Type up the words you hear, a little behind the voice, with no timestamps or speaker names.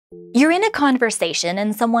You're in a conversation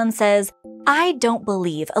and someone says, "I don't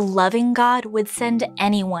believe a loving God would send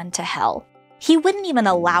anyone to hell. He wouldn't even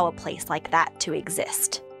allow a place like that to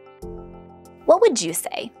exist." What would you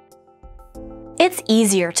say? It's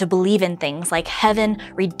easier to believe in things like heaven,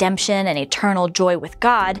 redemption, and eternal joy with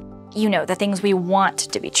God, the things we want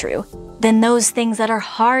to be true, than those things that are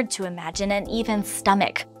hard to imagine and even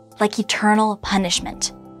stomach, like eternal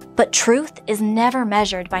punishment. But truth is never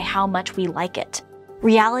measured by how much we like it.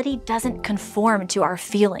 Reality doesn't conform to our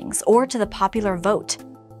feelings or to the popular vote.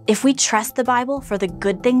 If we trust the Bible for the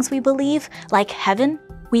good things we believe, like heaven,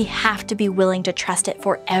 we have to be willing to trust it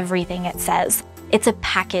for everything it says. It's a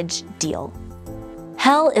package deal.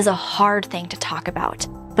 Hell is a hard thing to talk about,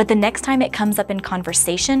 but the next time it comes up in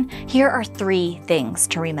conversation, here are 3 things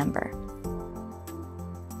to remember.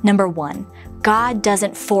 Number 1, God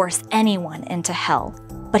doesn't force anyone into hell,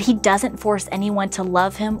 but He doesn't force anyone to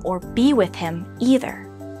love Him or be with Him either.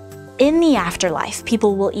 In the afterlife,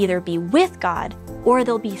 people will either be with God or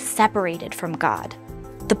they'll be separated from God.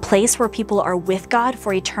 The place where people are with God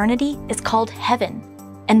for eternity is called heaven,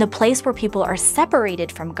 and the place where people are separated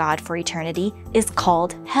from God for eternity is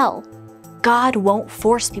called hell. God won't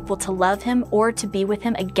force people to love Him or to be with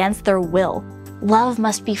Him against their will. Love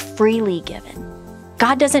must be freely given.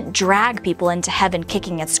 God doesn't drag people into heaven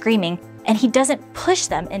kicking and screaming, and He doesn't push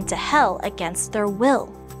them into hell against their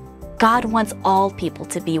will. God wants all people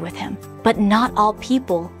to be with Him, but not all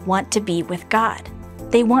people want to be with God.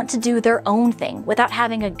 They want to do their own thing without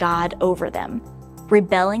having a God over them.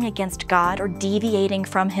 Rebelling against God or deviating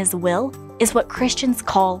from His will is what Christians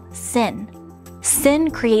call sin. Sin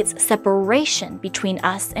creates separation between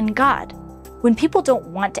us and God. When people don't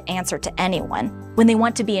want to answer to anyone, when they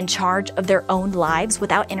want to be in charge of their own lives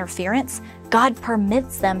without interference, God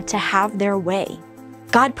permits them to have their way.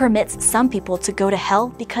 God permits some people to go to hell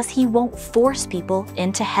because He won't force people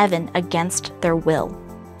into heaven against their will.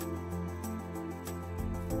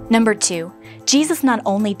 Number 2, Jesus not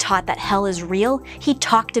only taught that hell is real, He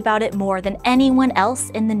talked about it more than anyone else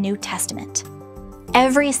in the New Testament.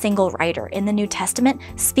 Every single writer in the New Testament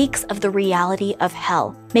speaks of the reality of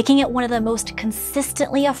hell, making it one of the most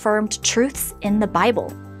consistently affirmed truths in the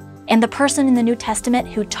Bible. And the person in the New Testament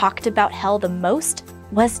who talked about hell the most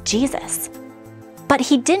was Jesus. But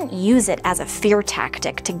He didn't use it as a fear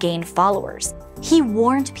tactic to gain followers. He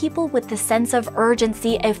warned people with the sense of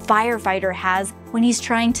urgency a firefighter has when he's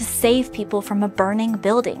trying to save people from a burning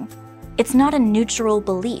building. It's not a neutral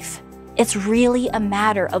belief. It's really a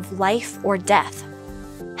matter of life or death.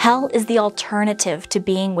 Hell is the alternative to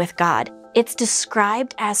being with God. It's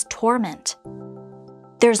described as torment.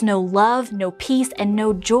 There's no love, no peace, and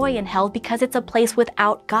no joy in hell because it's a place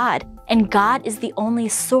without God, and God is the only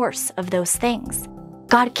source of those things.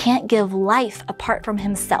 God can't give life apart from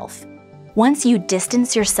Himself. Once you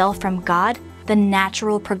distance yourself from God, the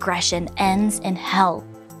natural progression ends in hell.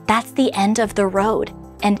 That's the end of the road,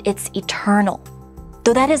 and it's eternal.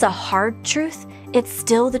 Though that is a hard truth, it's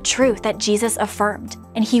still the truth that Jesus affirmed,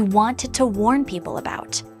 and He wanted to warn people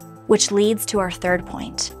about, which leads to our 3rd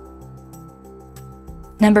point.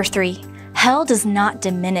 Number 3, hell does not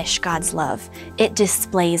diminish God's love, it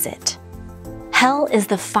displays it. Hell is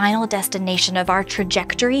the final destination of our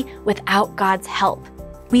trajectory without God's help.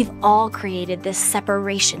 We've all created this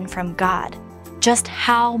separation from God. Just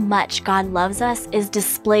how much God loves us is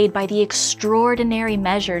displayed by the extraordinary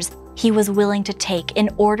measures He was willing to take in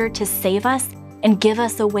order to save us and give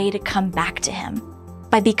us a way to come back to Him.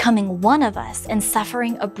 By becoming one of us and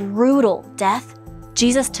suffering a brutal death,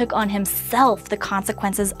 Jesus took on Himself the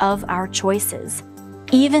consequences of our choices.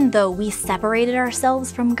 Even though we separated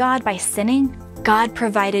ourselves from God by sinning, God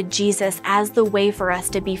provided Jesus as the way for us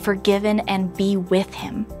to be forgiven and be with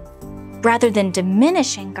Him. Rather than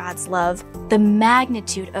diminishing God's love, the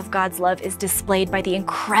magnitude of God's love is displayed by the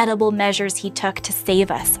incredible measures He took to save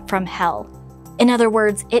us from hell. In other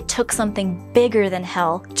words, it took something bigger than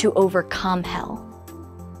hell to overcome hell.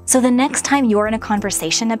 So the next time you're in a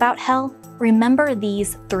conversation about hell, remember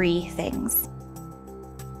these 3 things.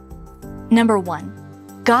 Number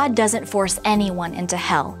 1, God doesn't force anyone into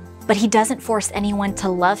hell, but He doesn't force anyone to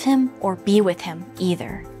love Him or be with Him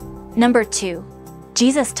either. Number 2,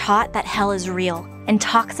 Jesus taught that hell is real and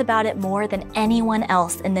talks about it more than anyone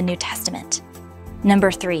else in the New Testament.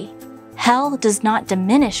 Number 3, hell does not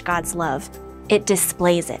diminish God's love, it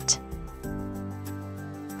displays it.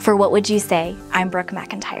 For What Would You Say? I'm Brooke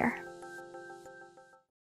McIntyre.